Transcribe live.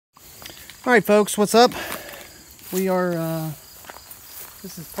All right, folks, what's up? We are,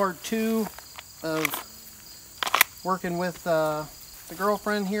 this is part 2 of working with the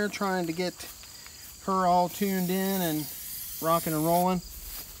girlfriend here, trying to get her all tuned in and rocking and rolling.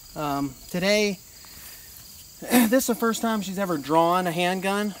 Today, this is the first time she's ever drawn a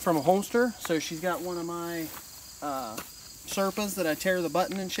handgun from a holster, so she's got one of my Serpas that I tear the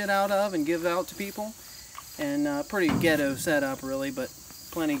button and shit out of and give out to people. And pretty ghetto setup, really, but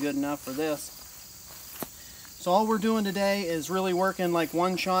plenty good enough for this. So all we're doing today is really working like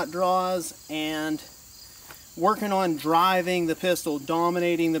one-shot draws and working on driving the pistol,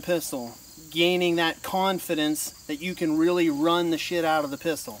 dominating the pistol, gaining that confidence that you can really run the shit out of the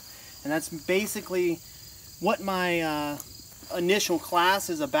pistol. And that's basically what my initial class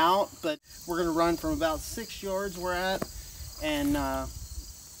is about, but we're going to run from about 6 yards we're at and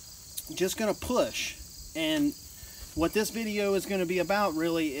just going to push. And what this video is going to be about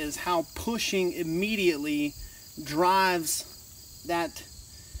really is how pushing immediately drives that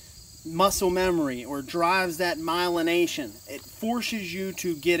muscle memory or drives that myelination. It forces you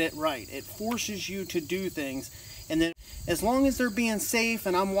to get it right. It forces you to do things. And then as long as they're being safe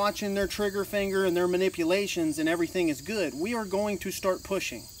and I'm watching their trigger finger and their manipulations and everything is good, we are going to start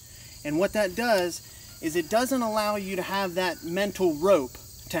pushing. And what that does is it doesn't allow you to have that mental rope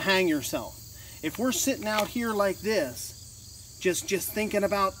to hang yourself. If we're sitting out here like this, just thinking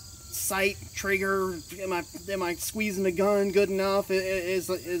about sight, trigger, am I squeezing the gun good enough? Is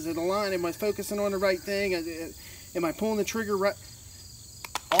it aligned? Am I focusing on the right thing? Am I pulling the trigger right?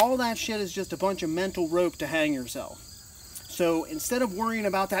 All that shit is just a bunch of mental rope to hang yourself. So instead of worrying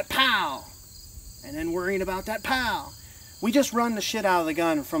about that pow, and then worrying about that pow, we just run the shit out of the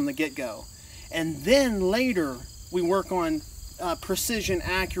gun from the get-go. And then later, we work on precision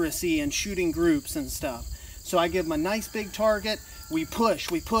accuracy and shooting groups and stuff. So I give them a nice big target, we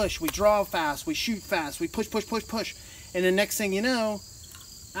push, we draw fast, we shoot fast, we push, and the next thing you know,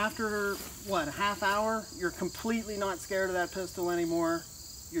 after what, a half hour, you're completely not scared of that pistol anymore.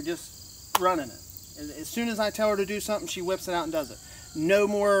 You're just running it. As soon as I tell her to do something, she whips it out and does it. No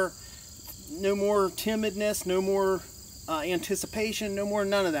more timidness, no more anticipation, no more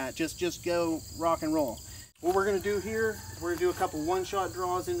none of that. Just go rock and roll. What we're going to do here, we're going to do a couple one-shot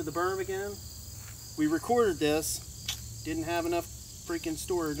draws into the berm again. We recorded this, didn't have enough freaking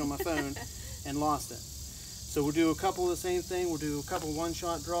storage on my phone, and lost it. So we'll do a couple of the same thing. We'll do a couple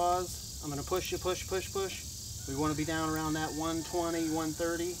one-shot draws. I'm going to push you, push. We want to be down around that 120,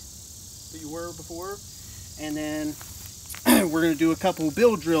 130 that you were before. And then we're going to do a couple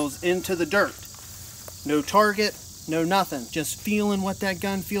build drills into the dirt. No target, no nothing. Just feeling what that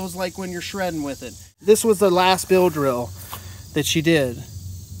gun feels like when you're shredding with it. This was the last build drill that she did.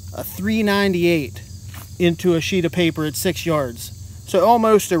 A 398 into a sheet of paper at 6 yards. So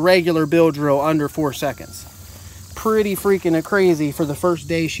almost a regular build drill under 4 seconds. Pretty freaking crazy for the first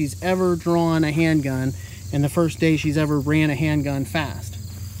day she's ever drawn a handgun and the first day she's ever ran a handgun fast.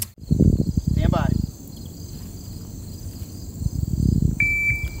 Stand by.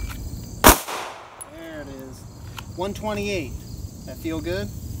 There it is. 128. That feel good?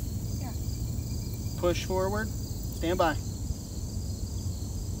 Yeah. Push forward. Stand by.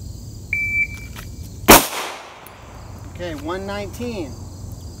 Okay, 119.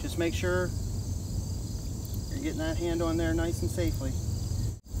 Just make sure you're getting that hand on there nice and safely.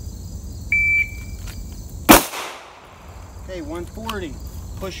 Okay, 140.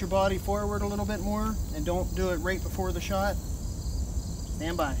 Push your body forward a little bit more and don't do it right before the shot.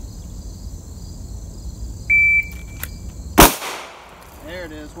 Stand by. There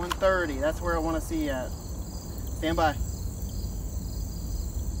it is, 130. That's where I want to see you at. Stand by.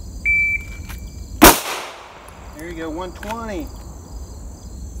 There you go, 120.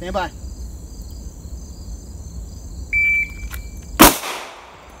 Stand by.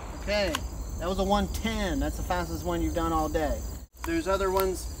 Okay, that was a 110. That's the fastest one you've done all day. Those other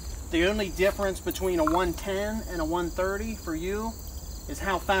ones, the only difference between a 110 and a 130 for you is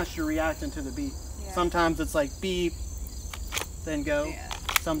how fast you're reacting to the beep. Yeah. Sometimes it's like beep, then go. Yeah.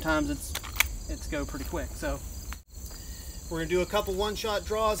 Sometimes it's go pretty quick. So we're gonna do a couple one-shot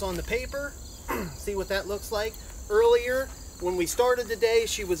draws on the paper, see what that looks like. Earlier, when we started the day,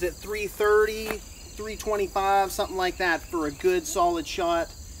 she was at 330, 325, something like that for a good solid shot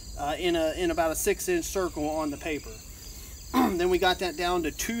in about a 6-inch circle on the paper. Then we got that down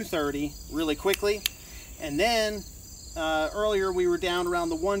to 230 really quickly. And then earlier we were down around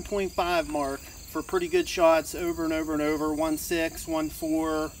the 1.5 mark for pretty good shots over and over and over, 1.6,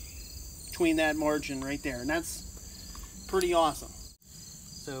 1.4, between that margin right there. And that's pretty awesome.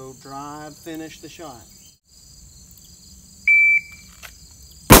 So drive, finish the shot.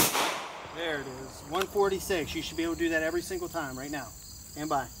 There it is, 146. You should be able to do that every single time right now. Stand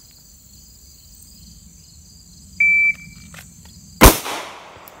by.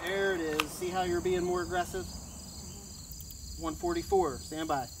 There it is. See how you're being more aggressive? 144. Stand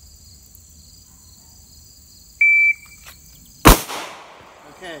by.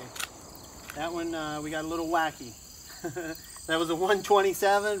 Okay. That one, we got a little wacky. That was a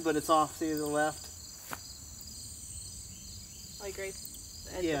 127, but it's off to the left. Like right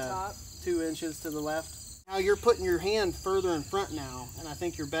at the top? 2 inches to the left. Now you're putting your hand further in front now, and I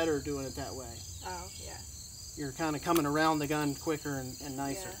think you're better doing it that way. Oh, yeah. You're kind of coming around the gun quicker and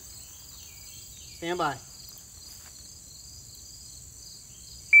nicer. Yeah. Stand by.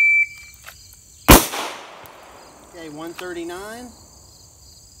 Okay, 139.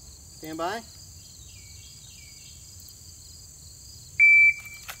 Stand by.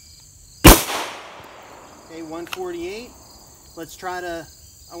 Okay, 148. Let's try to,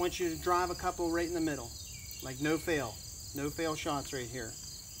 I want you to drive a couple right in the middle. Like no fail. No fail shots right here.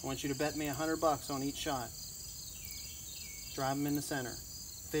 I want you to bet me $100 on each shot. Drive them in the center.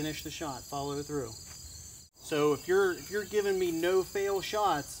 Finish the shot. Follow through. So if you're giving me no fail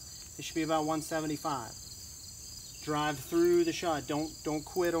shots, it should be about 175. Drive through the shot. Don't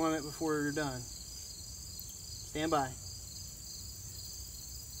quit on it before you're done. Stand by.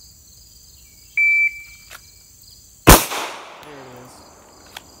 There it is.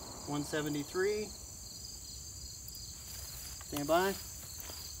 173. Stand by.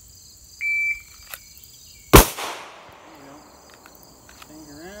 There you go.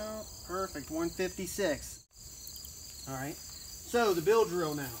 Finger out. Perfect. 156. All right. So the bill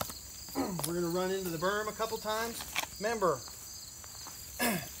drill now. We're going to run into the berm a couple times. Remember,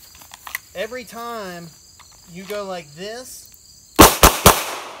 every time you go like this,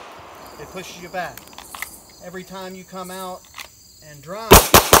 it pushes you back. Every time you come out and drive,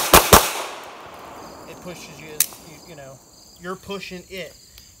 it pushes you, you know, you're pushing it.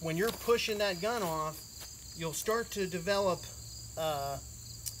 When you're pushing that gun off, you'll start to develop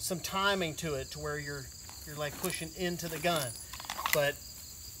some timing to it, to where you're like pushing into the gun. But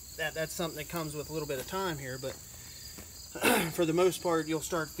that's something that comes with a little bit of time here, but for the most part, you'll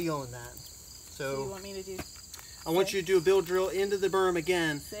start feeling that. So you want me to do? I want you to do a bill drill into the berm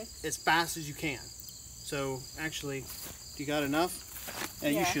again, 6? as fast as you can. So actually, you got enough? Yeah,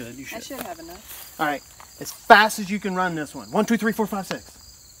 you should. You should. I should have enough. All right, as fast as you can run this one. 1, 2, 3, 4, 5,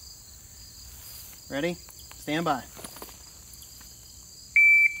 6. Ready? Stand by.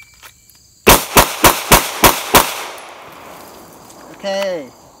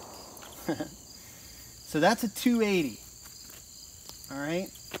 Okay. So that's a 280. All right.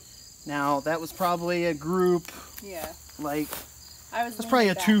 Now that was probably a group. Yeah. Like. That's probably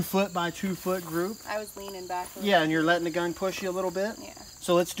a 2 foot by 2 foot group. I was leaning back. Yeah, and you're letting the gun push you a little bit. Yeah.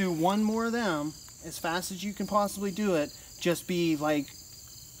 So let's do one more of them as fast as you can possibly do it. Just be like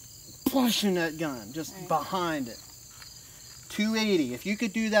pushing that gun, just behind it. 280. If you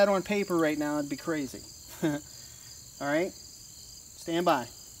could do that on paper right now, it'd be crazy. All right. Stand by.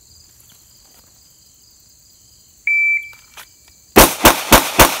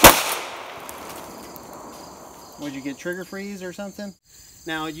 Would you get trigger freeze or something?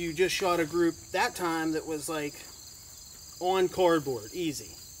 Now you just shot a group that time that was like on cardboard,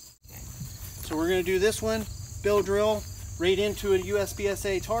 easy. So we're gonna do this one, bill drill, right into a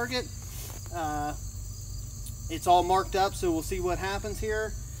USPSA target. It's all marked up, so we'll see what happens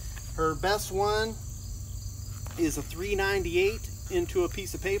here. Her best one is a 398 into a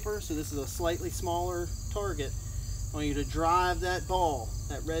piece of paper, so this is a slightly smaller target. I want you to drive that ball,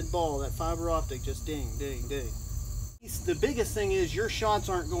 that red ball, that fiber optic, just ding, ding, ding. The biggest thing is your shots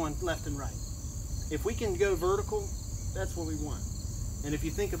aren't going left and right. If we can go vertical, that's what we want. And if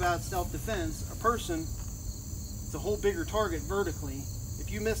you think about self-defense, a person, it's a whole bigger target vertically. If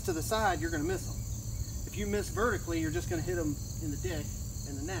you miss to the side, you're going to miss them. If you miss vertically, you're just going to hit them in the dick,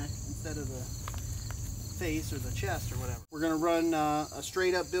 in the neck, instead of the face or the chest or whatever. We're going to run a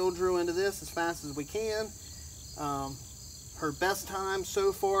straight up bill drill into this as fast as we can. Her best time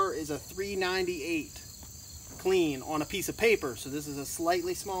so far is a 398 clean on a piece of paper. So this is a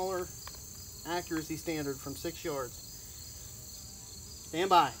slightly smaller accuracy standard from 6 yards. Stand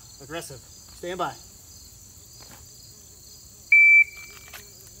by. Aggressive. Stand by.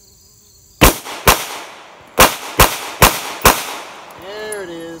 There it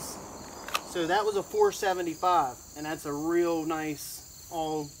is. So that was a 475, and that's a real nice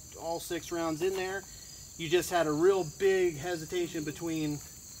all 6 rounds in there. You just had a real big hesitation between.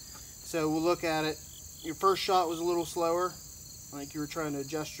 So we'll look at it. Your first shot was a little slower, like you were trying to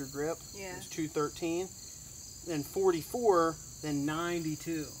adjust your grip. Yeah. It was 213, then 44, then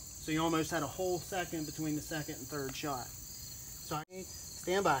 92. So you almost had a whole second between the second and third shot. So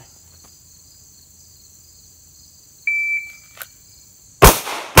stand by.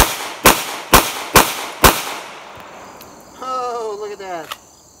 Oh, look at that.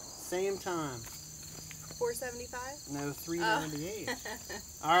 Same time. 475? No, 398.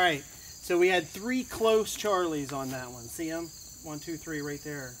 All right. So we had 3 close Charlies on that one. See them? 1, 2, 3 right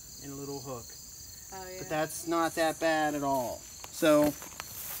there in a little hook. Oh, yeah. But that's not that bad at all. So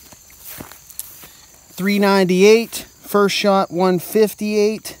 398, first shot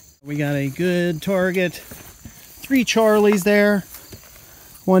 158. We got a good target. 3 Charlies there.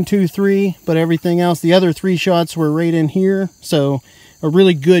 1, 2, 3, but everything else, the other 3 shots were right in here. So a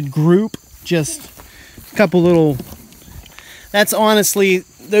really good group. Just a couple little, that's honestly,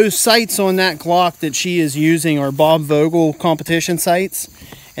 those sights on that Glock that she is using are Bob Vogel competition sights.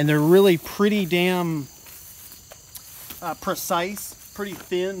 And they're really pretty damn precise, pretty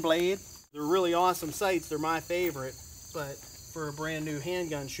thin blade. They're really awesome sights. They're my favorite. But for a brand new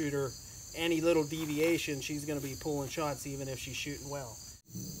handgun shooter, any little deviation, she's going to be pulling shots even if she's shooting well.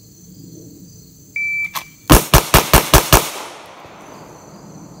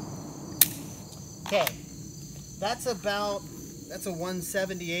 Okay, that's a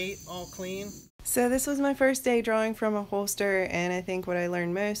 178 all clean. So this was my first day drawing from a holster, and I think what I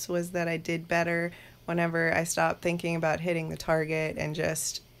learned most was that I did better whenever I stopped thinking about hitting the target and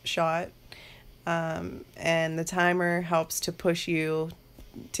just shot. And the timer helps to push you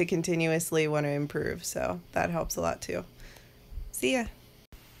to continuously want to improve, so that helps a lot too. See ya.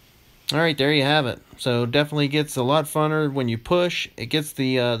 All right, there you have it. So definitely gets a lot funner when you push. It gets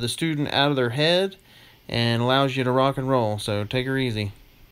the student out of their head and allows you to rock and roll. So take her easy.